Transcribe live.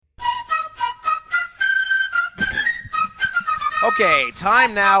Okay,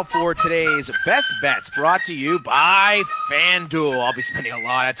 time now for today's best bets brought to you by FanDuel. I'll be spending a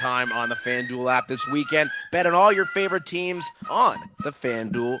lot of time on the FanDuel app this weekend. Bet on all your favorite teams on the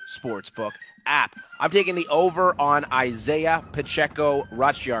FanDuel Sportsbook app. I'm taking the over on Isaiah Pacheco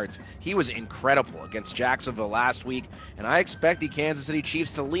rush yards. He was incredible against Jacksonville last week, and I expect the Kansas City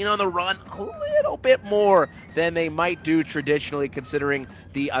Chiefs to lean on the run a little bit more than they might do traditionally, considering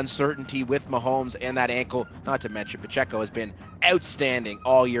the uncertainty with Mahomes and that ankle. Not to mention, Pacheco has been outstanding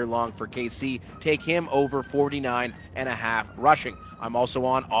all year long for KC. Take him over 49.5 rushing. I'm also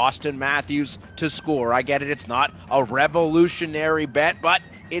on Austin Matthews to score. I get it, it's not a revolutionary bet, but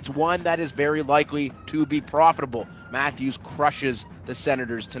it's one that is very likely to be profitable. Matthews crushes the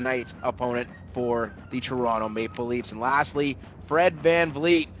Senators, tonight's opponent for the Toronto Maple Leafs. And lastly, Fred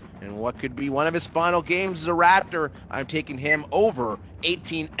VanVleet. And what could be one of his final games as a Raptor, I'm taking him over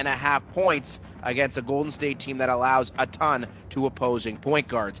 18.5 points against a Golden State team that allows a ton to opposing point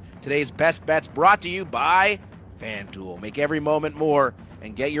guards. Today's best bets brought to you by FanDuel. Make every moment more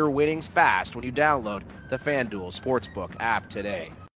and get your winnings fast when you download the FanDuel Sportsbook app today.